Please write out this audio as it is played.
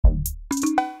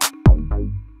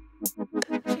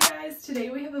Today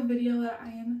we have a video that I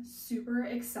am super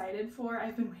excited for.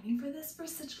 I've been waiting for this for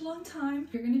such a long time.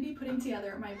 You're going to be putting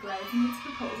together my Bridesmaid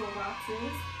Proposal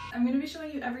Boxes. I'm going to be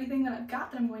showing you everything that I've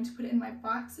got that I'm going to put in my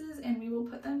boxes, and we will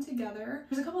put them together.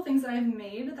 There's a couple things that I've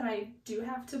made that I do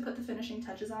have to put the finishing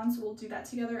touches on, so we'll do that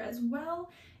together as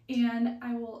well, and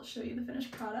I will show you the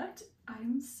finished product.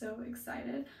 I'm so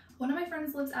excited. One of my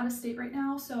friends lives out of state right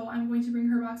now, so I'm going to bring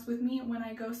her box with me when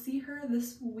I go see her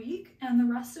this week, and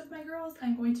the rest of my girls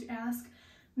I'm going to ask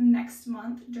next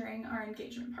month during our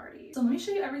engagement party. So let me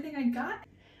show you everything I got.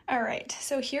 All right,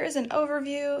 so here is an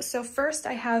overview. So first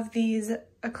I have these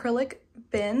acrylic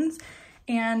bins,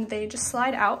 and they just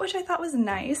slide out, which I thought was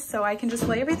nice. So I can just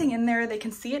lay everything in there. They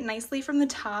can see it nicely from the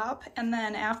top, and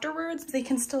then afterwards they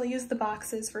can still use the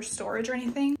boxes for storage or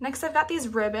anything. Next, I've got these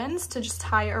ribbons to just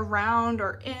tie around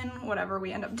or in, whatever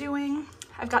we end up doing.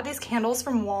 I've got these candles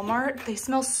from Walmart. They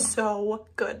smell so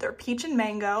good. They're peach and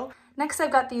mango. Next,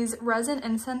 I've got these resin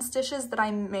incense dishes that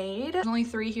I made. There's only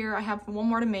 3 here. I have 1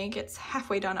 more to make. It's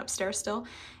halfway done upstairs still.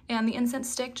 And the incense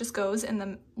stick just goes in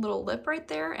the little lip right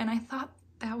there, and I thought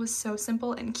that was so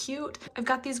simple and cute. I've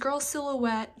got these girl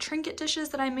silhouette trinket dishes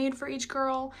that I made for each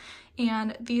girl,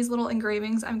 and these little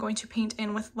engravings I'm going to paint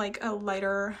in with like a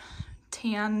lighter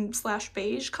tan /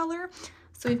 beige color.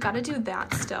 So we've got to do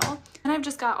that still. And I've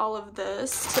just got all of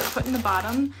this to put in the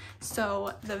bottom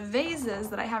so the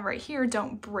vases that I have right here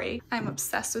don't break. I'm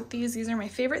obsessed with these. These are my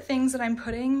favorite things that I'm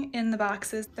putting in the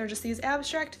boxes. They're just these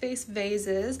abstract face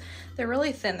vases. They're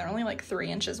really thin. They're only like 3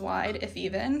 inches wide, if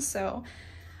even. So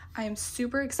I am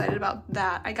super excited about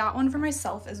that. I got one for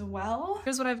myself as well.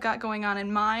 Here's what I've got going on in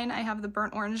mine. I have the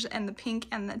burnt orange and the pink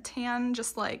and the tan,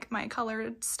 just like my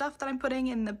colored stuff that I'm putting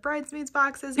in the bridesmaids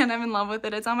boxes, and I'm in love with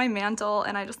it. It's on my mantle,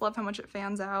 and I just love how much it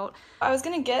fans out. I was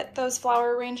gonna get those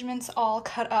flower arrangements all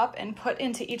cut up and put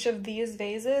into each of these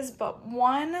vases, but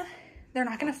one, they're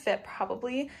not gonna fit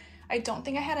probably. I don't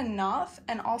think I had enough,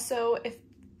 and also if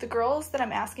the girls that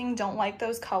I'm asking don't like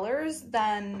those colors,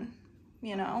 then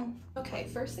you know. Okay,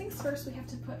 first things first, we have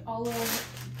to put all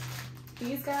of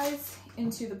these guys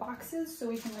into the boxes so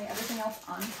we can lay everything else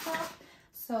on top.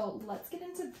 So let's get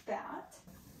into that.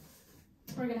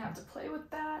 We're gonna have to play with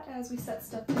that as we set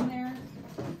stuff in there,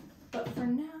 but for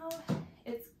now,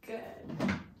 it's good.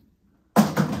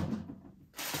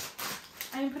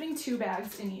 I am putting 2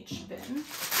 bags in each bin.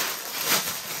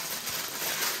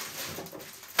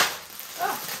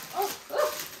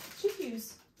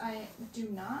 I do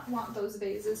not want those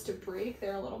vases to break.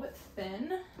 They're a little bit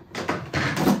thin.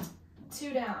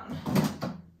 2 down.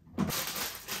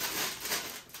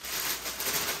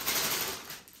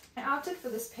 I opted for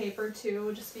this paper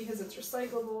too, just because it's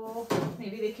recyclable.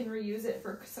 Maybe they can reuse it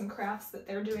for some crafts that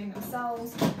they're doing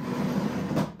themselves.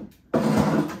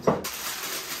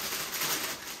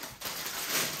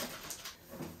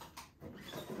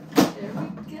 There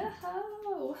we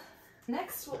go.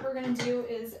 Next, what we're going to do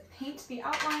is paint the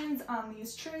outlines on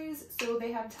these trays so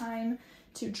they have time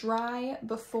to dry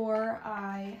before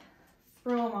I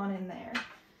throw them on in there.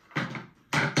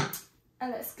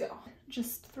 And let's go.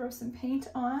 Just throw some paint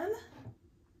on.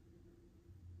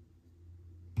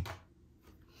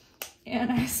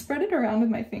 And I spread it around with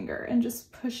my finger and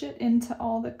just push it into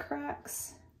all the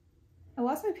cracks. I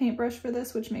lost my paintbrush for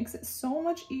this, which makes it so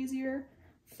much easier.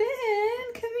 Finn,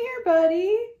 come here,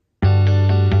 buddy.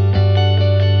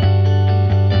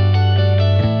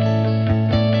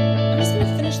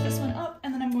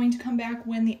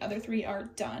 When the other 3 are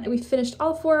done. We finished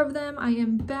all 4 of them. I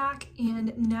am back,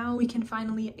 and now we can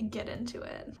finally get into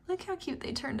it. Look how cute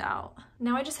they turned out.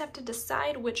 Now I just have to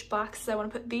decide which boxes I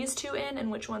want to put these 2 in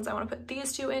and which ones I want to put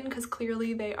these 2 in, because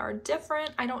clearly they are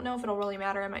different. I don't know if it'll really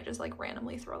matter. I might just like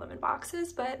randomly throw them in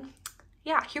boxes, but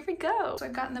yeah, here we go. So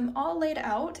I've gotten them all laid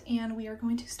out, and we are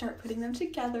going to start putting them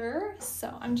together.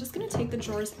 So I'm just going to take the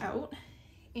drawers out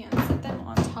and set them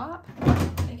on top.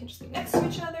 They can just be next to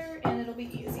each other, and it'll be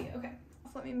easy. Okay.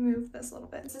 Let me move this a little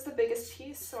bit. This is the biggest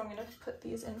piece, so I'm gonna put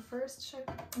these in first.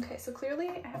 Okay, so clearly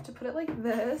I have to put it like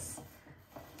this.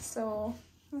 So,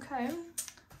 okay.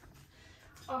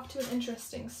 Off to an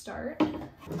interesting start.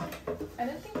 I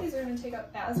didn't think these were gonna take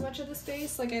up as much of the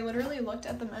space. Like, I literally looked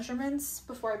at the measurements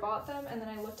before I bought them, and then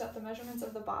I looked at the measurements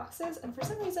of the boxes, and for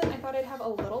some reason I thought I'd have a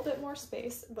little bit more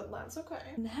space, but that's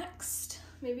okay. Next,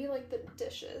 maybe like the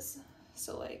dishes.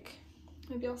 So like,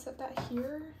 maybe I'll set that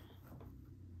here.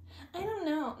 I don't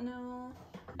know, no.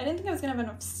 I didn't think I was gonna have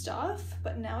enough stuff,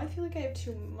 but now I feel like I have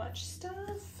too much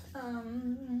stuff.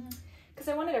 Because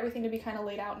I wanted everything to be kind of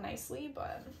laid out nicely,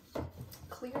 but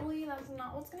clearly that's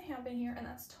not what's gonna happen here, and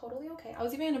that's totally okay. I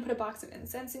was even gonna put a box of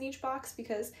incense in each box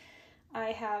because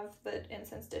I have the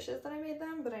incense dishes that I made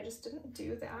them, but I just didn't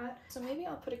do that. So maybe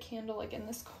I'll put a candle like in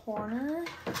this corner,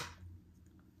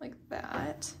 like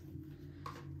that.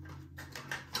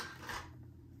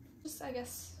 Just, I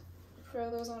guess, throw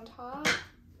those on top.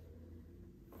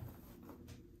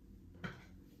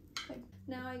 Like,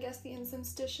 now I guess the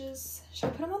incense dishes, should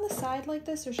I put them on the side like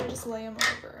this or should I just lay them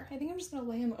over? I think I'm just gonna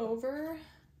lay them over.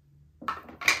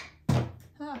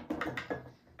 Ah.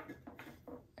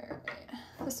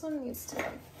 This one needs to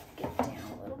get down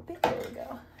a little bit. There we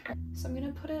go. So I'm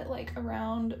gonna put it like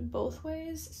around both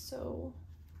ways. So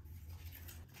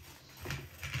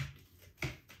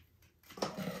there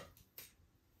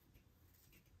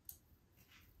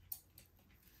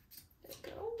we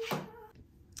go.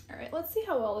 All right, let's see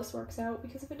how well this works out,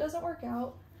 because if it doesn't work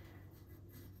out,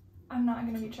 I'm not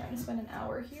gonna be trying to spend an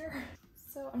hour here.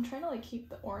 So I'm trying to like keep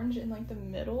the orange in like the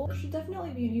middle. There should definitely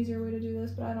be an easier way to do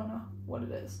this, but I don't know what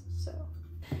it is, so.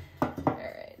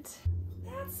 Alright.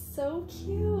 That's so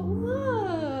cute,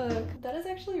 look! That is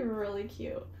actually really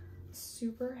cute.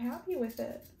 Super happy with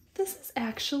it. This is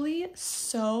actually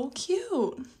so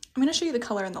cute. I'm gonna show you the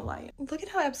color in the light. Look at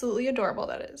how absolutely adorable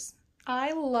that is.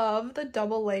 I love the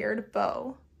double layered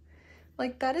bow.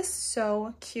 Like, that is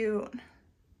so cute.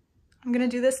 I'm gonna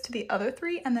do this to the other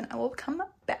three and then I will come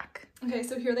back. Okay,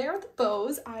 so here they are with the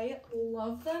bows. I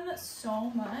love them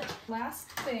so much. Last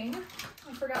thing,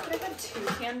 I forgot that I had 2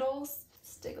 candles.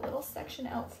 Just dig a little section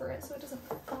out for it so it doesn't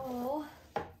fall.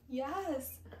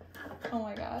 Yes. Oh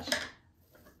my gosh.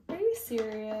 Are you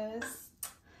serious?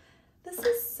 This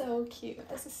is so cute.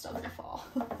 This is still gonna fall.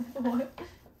 What?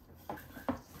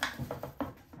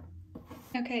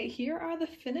 Okay, here are the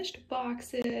finished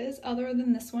boxes, other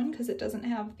than this one because it doesn't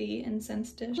have the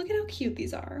incense dish. Look at how cute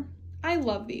these are. I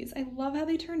love these. I love how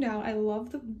they turned out. I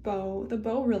love the bow. The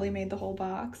bow really made the whole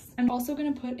box. I'm also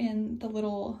gonna put in the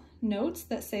little notes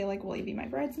that say like, will you be my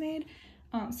bridesmaid?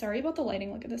 Sorry about the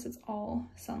lighting. Look at this. It's all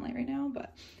sunlight right now,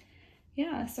 but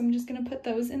yeah, so I'm just gonna put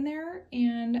those in there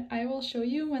and I will show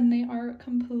you when they are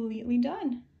completely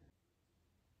done.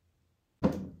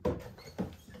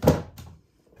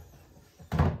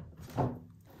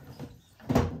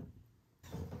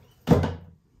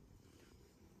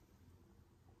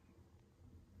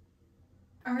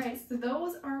 Alright, so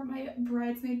those are my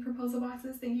bridesmaid proposal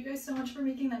boxes. Thank you guys so much for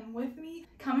making them with me.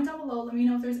 Comment down below, let me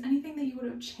know if there's anything that you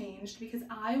would have changed, because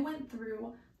I went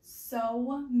through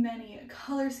so many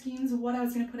color schemes, what I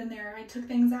was going to put in there. I took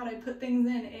things out, I put things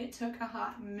in. It took a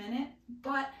hot minute,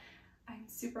 but I'm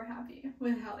super happy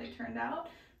with how they turned out.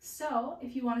 So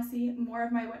if you want to see more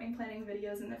of my wedding planning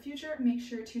videos in the future, make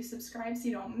sure to subscribe so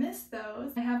you don't miss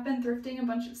those. I have been thrifting a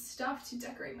bunch of stuff to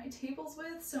decorate my tables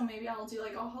with, so maybe I'll do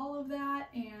like a haul of that,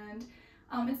 and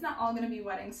it's not all going to be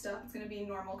wedding stuff, it's going to be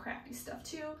normal crafty stuff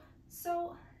too.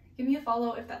 So give me a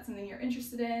follow if that's something you're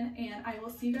interested in, and I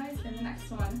will see you guys in the next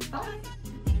one.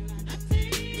 Bye!